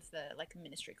the name of the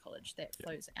ministry college that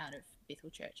flows out of Bethel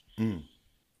Church.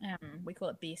 We call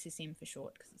it BSSM for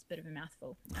short because it's a bit of a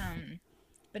mouthful.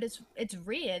 But it's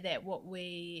rare that what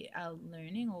we are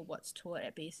learning or what's taught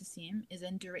at BSSM is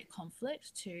in direct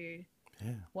conflict to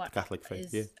what Catholic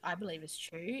faith. I believe is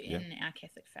true in our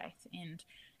Catholic faith. And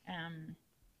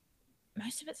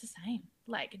most of it's the same.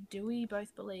 Like, do we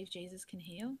both believe Jesus can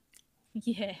heal?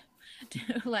 Yeah.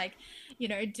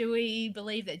 Do we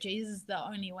believe that Jesus is the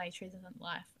only way, truth, and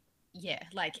life? Yeah.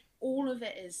 Like, all of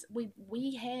it is,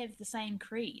 we have the same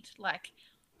creed. Like,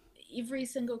 every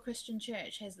single Christian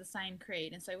church has the same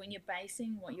creed. And so when you're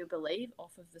basing what you believe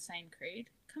off of the same creed,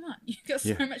 come on, you've got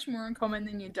so much more in common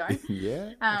than you don't.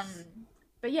 Yeah.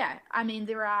 But yeah, I mean,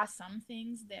 there are some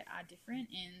things that are different.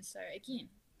 And so again,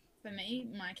 for me,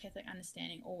 my Catholic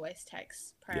understanding always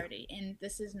takes priority. Yeah. And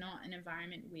this is not an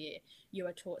environment where you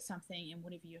are taught something and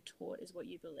whatever you're taught is what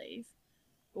you believe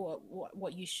or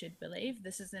what you should believe.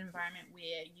 This is an environment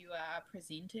where you are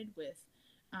presented with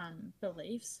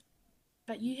beliefs.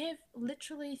 But you have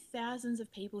literally thousands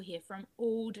of people here from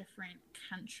all different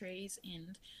countries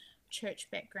and church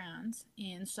backgrounds.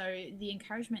 And so the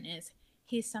encouragement is,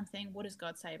 here's something, what does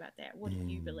God say about that? What do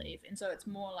you believe? And so it's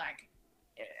more like...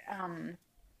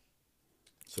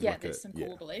 there's some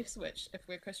core beliefs, which if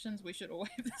we're Christians, we should all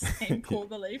have the same core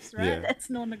beliefs, right? Yeah. That's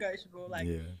non-negotiable. Like,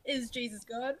 is Jesus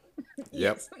God?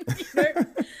 Yes.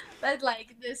 But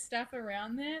like the stuff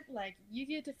around that, like you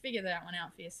get to figure that one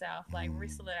out for yourself, like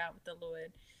wrestle it out with the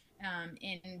Lord.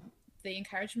 And the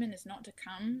encouragement is not to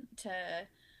come to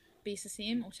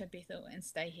BCCM or to Bethel and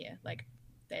stay here. Like,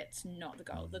 that's not the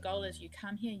goal. The goal is you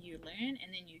come here, you learn,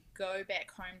 and then you go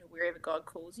back home to wherever God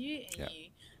calls you, and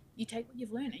you take what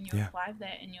you've learned and you apply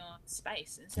that in your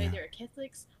space. And so there are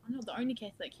Catholics. I'm not the only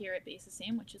Catholic here at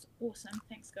BSSM, which is awesome,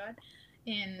 thanks God.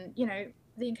 And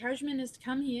the encouragement is to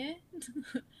come here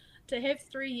to have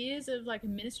 3 years of like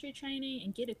ministry training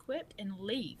and get equipped and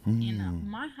leave. And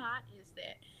my heart is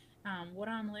that what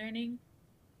I'm learning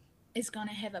is going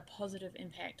to have a positive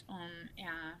impact on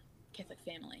our Catholic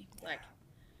family. Like,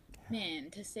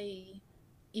 man, to see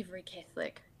every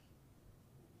Catholic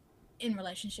in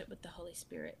relationship with the Holy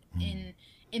Spirit,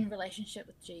 in relationship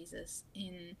with Jesus,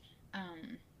 in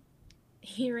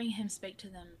hearing him speak to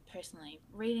them personally,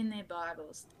 reading their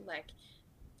Bibles, like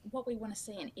what we want to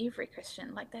see in every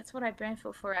Christian. Like, that's what I burn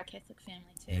for our Catholic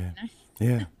family too,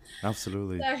 Yeah,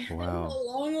 absolutely. So, wow. A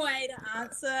long way to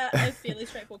answer a fairly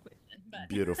straightforward question. But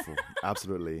Beautiful.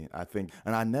 Absolutely. I think,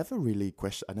 and I never really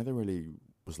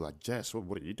was like, Jess,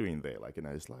 what are you doing there? Like,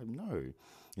 it's like, no,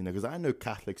 because I know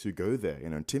Catholics who go there,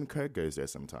 Tim Kirk goes there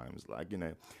sometimes, like,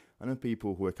 I know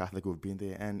people who are Catholic who've been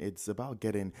there, and it's about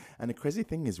getting. And the crazy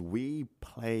thing is, we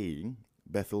play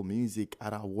Bethel music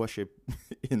at our worship,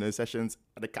 sessions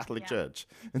at the Catholic Yeah, church.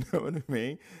 You know what I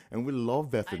mean? And we love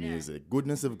I Bethel know. music.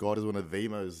 Goodness of God is one of the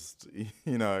most,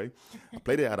 I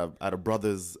played it at a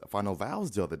brother's final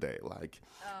vows the other day, like,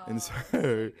 and Oh, it's so so,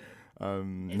 good. It's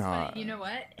funny. nah, You know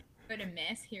what? I go to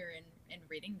mass here in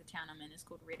Reading. The town I'm in is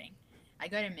called Reading. I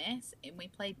go to mass and we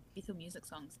play Bethel music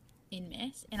songs in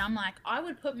mass, and I'm like, I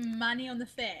would put money on the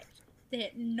fact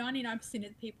that 99% of the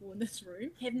people in this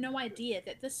room have no idea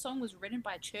that this song was written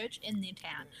by a church in their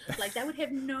town. Like, they would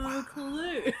have no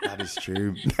clue. that is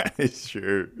true. That is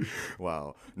true.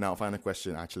 Wow. Now, final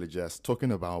question, actually, Jess.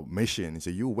 Talking about mission. So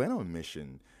you went on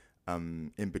mission,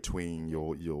 in between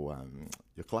your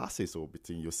classes or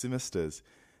between your semesters,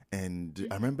 and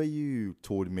I remember you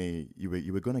told me you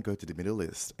were going to go to the Middle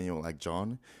East, and you were like,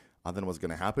 John, I don't know what's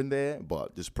going to happen there,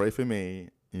 but just pray for me,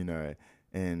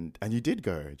 and you did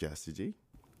go, Jess, did you?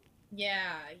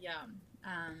 Yeah, yeah.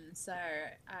 So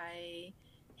I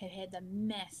have had the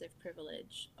massive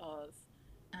privilege of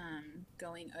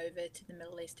going over to the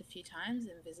Middle East a few times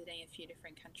and visiting a few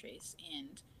different countries,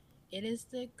 and it is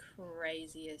the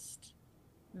craziest,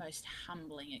 most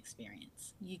humbling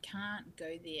experience. You can't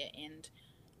go there and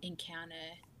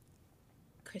encounter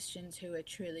Christians who are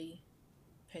truly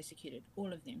persecuted,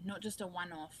 all of them, not just a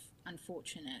one off,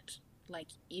 unfortunate, like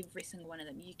every single one of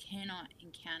them. You cannot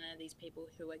encounter these people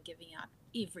who are giving up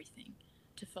everything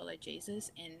to follow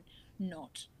Jesus and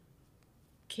not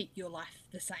keep your life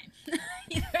the same.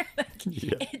 Like,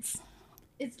 Yeah. it's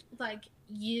like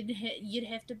you'd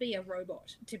have to be a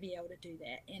robot to be able to do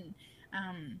that. And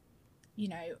um, you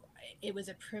know, it was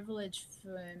a privilege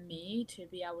for me to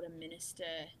be able to minister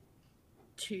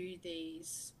to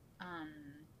these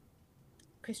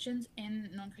Christians and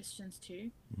non-Christians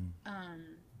too.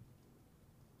 Um,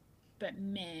 but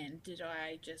man, did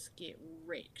I just get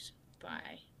wrecked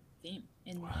by them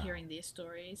and hearing their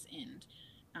stories. And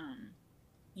um,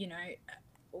 you know,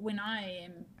 when I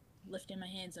am lifting my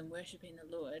hands and worshiping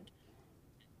the Lord,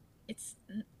 it's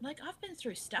like I've been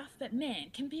through stuff, but man,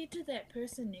 compared to that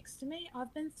person next to me,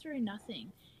 I've been through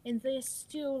nothing. And they're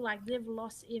still like, they've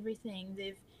lost everything.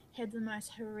 They've had the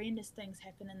most horrendous things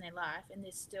happen in their life, and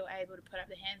they're still able to put up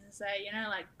their hands and say,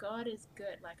 like, God is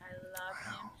good. Like, I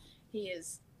love him. He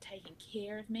is taking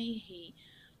care of me.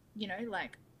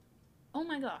 Like, oh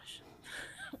my gosh.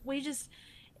 We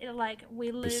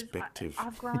live, Perspective.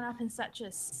 I've grown up in such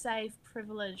a safe,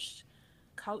 privileged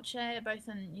culture, both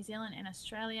in New Zealand and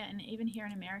Australia, and even here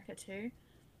in America too.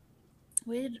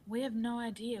 We have no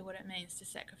idea what it means to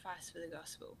sacrifice for the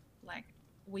gospel. Like,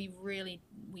 we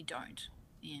don't.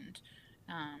 And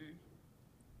um,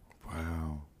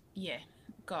 Wow. yeah,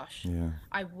 gosh, Yeah.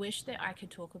 I wish that I could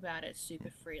talk about it super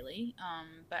freely,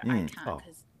 but I can't, Oh,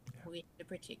 because we have to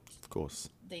protect of course.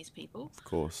 these people. Of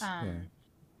course. Yeah.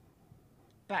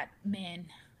 But man,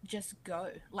 just go.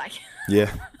 Like,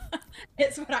 Yeah.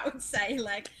 it's what I would say.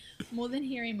 Like, more than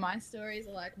hearing my stories,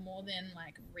 or like more than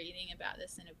like reading about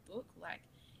this in a book, like,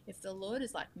 if the Lord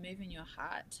is like moving your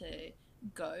heart to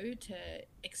go to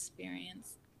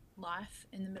experience life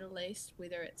in the Middle East,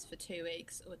 whether it's for 2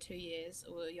 weeks or 2 years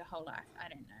or your whole life, I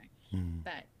don't know.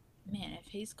 But man,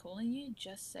 if he's calling you,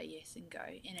 just say yes and go,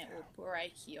 and it will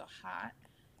break your heart.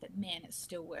 But man, it's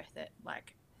still worth it.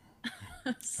 Like,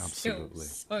 still Absolutely.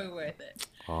 so worth it.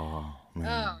 Oh,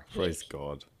 man. Oh, Praise heck.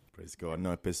 God. Praise God.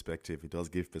 No, perspective. It does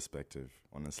give perspective,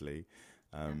 honestly.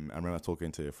 I remember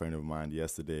talking to a friend of mine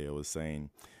yesterday. I was saying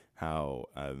how,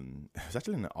 it was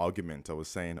actually an argument. I was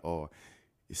saying,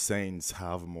 saints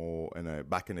have more,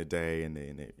 back in the day, in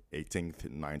the 18th,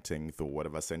 19th, or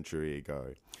whatever century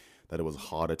ago, that it was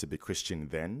harder to be Christian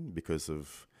then because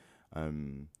of,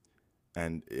 and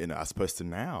as opposed to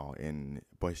now.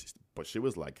 But she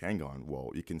was like, hang on,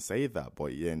 well, you can say that,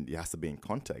 but it has to be in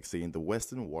context. See, in the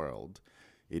Western world,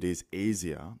 it is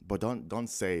easier, but don't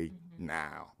say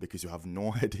now, because you have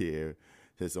no idea.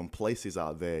 There's some places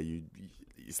out there,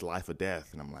 it's life or death.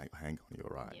 And I'm like, hang on, you're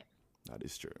right. Yeah. That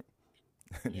is true.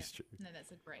 That Yeah. is true. No,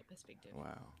 that's a great perspective.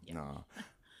 Wow. Yeah. No.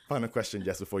 Final question,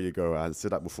 just before you go. I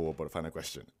said that before, but final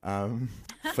question.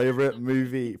 Favorite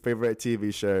movie, favorite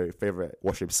TV show, favorite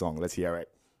worship song. Let's hear it.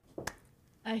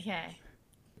 Okay.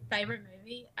 Favorite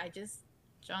movie? I just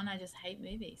hate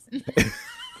movies.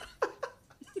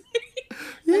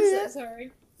 I'm so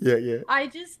sorry. Yeah.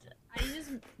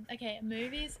 Okay,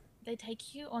 movies, they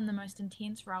take you on the most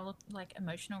intense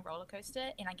emotional roller coaster,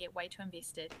 and I get way too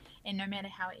invested. And no matter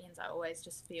how it ends, I always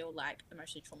just feel like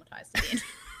emotionally traumatized again.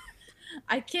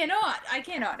 I cannot,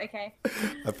 okay?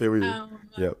 I feel you.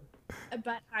 Yep.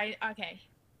 But okay.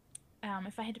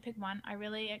 if I had to pick one, I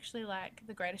really actually like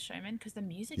The Greatest Showman because the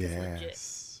music is legit.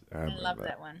 Yes, I I love remember.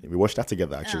 that one. We watched that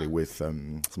together actually Um, with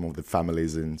some of the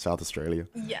families in South Australia.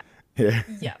 yeah, Yeah.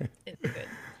 yeah, it's good.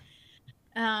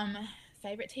 Um,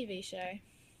 Favorite TV show?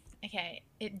 Okay,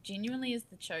 it genuinely is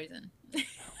The Chosen.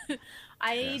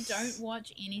 I don't Yes.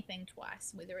 watch anything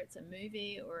twice, whether it's a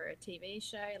movie or a TV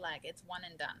show. Like, it's one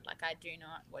and done. Like, I do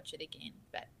not watch it again.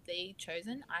 But The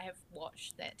Chosen, I have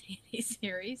watched that TV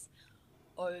series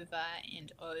over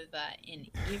and over, and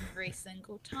every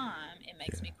single time it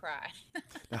makes Yeah. me cry.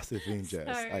 That's the thing, So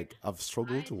Jess. Like I've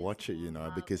struggled I to just watch it,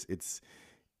 love because it's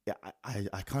yeah,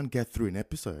 I can't get through an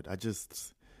episode. I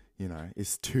just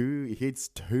it hits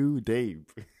too deep.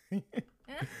 it.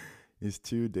 It's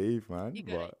too deep, You man.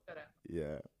 got it. But You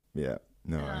got yeah, yeah,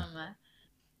 no.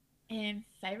 it. And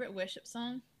favorite worship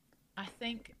song? I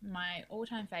think my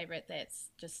all-time favorite that's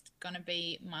just gonna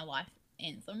be my life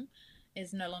anthem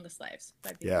is "No Longer Slaves"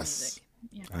 by Bethel Yes,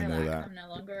 Music. You I know, know like that. I'm no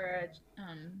longer a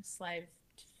slave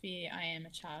to fear. I am a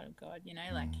child of God. You know,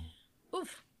 like Mm,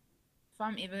 oof. If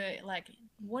I'm ever like,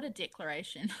 what a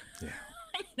declaration. yeah.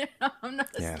 You know, I'm not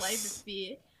a slave to Yes.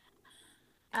 fear.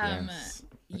 Um, Yes.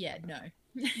 yeah, no.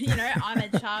 I'm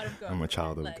a child of God. I'm a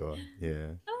child of Like, God.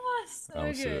 Yeah. oh, so good,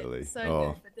 Absolutely. so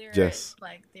Oh, good. But Jess.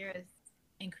 there is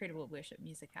incredible worship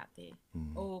music out there.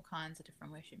 Mm, All kinds of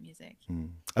different worship music.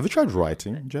 Have you tried But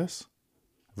writing, Jess?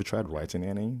 Have you tried writing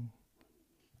any?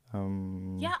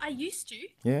 yeah, I used to.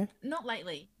 Yeah. Not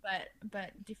lately, but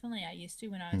definitely I used to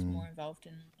when I was Mm, more involved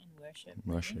in worship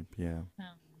leading. worship. Yeah.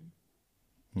 Um,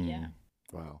 yeah. Mm,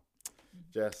 wow.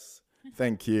 Jess,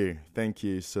 thank you. Thank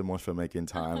you so much for making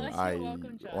time. You're I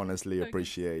welcome, John. It's honestly so good.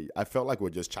 appreciate. I felt like we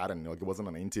are just chatting, like it wasn't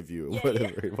an interview or Yeah, yeah.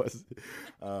 whatever it was.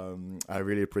 I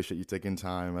really appreciate you taking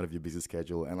time out of your busy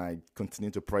schedule, and I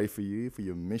continue to pray for you, for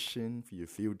your mission, for your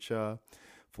future,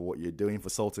 for what you're doing for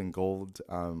Salt and Gold.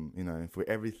 For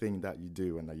everything that you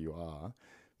do and that you are.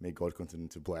 May God continue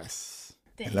to bless.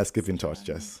 And let's keep Thanks, in touch,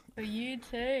 John. Jess. For you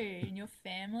too and your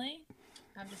family.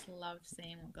 I've just loved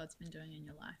seeing what God's been doing in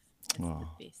your life. It's the Oh,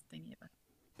 best thing ever.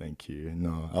 thank you.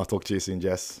 No, I'll talk to you soon,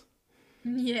 Jess.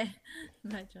 Yeah.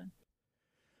 Bye, John.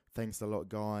 Thanks a lot,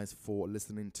 guys, for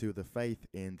listening to the Faith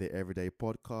in the Everyday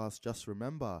podcast. Just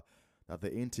remember that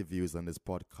the interviews on this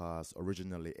podcast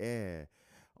originally air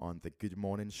on the Good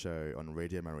Morning Show on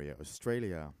Radio Maria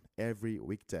Australia every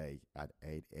weekday at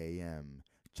 8 a.m.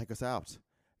 Check us out.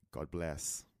 God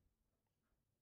bless.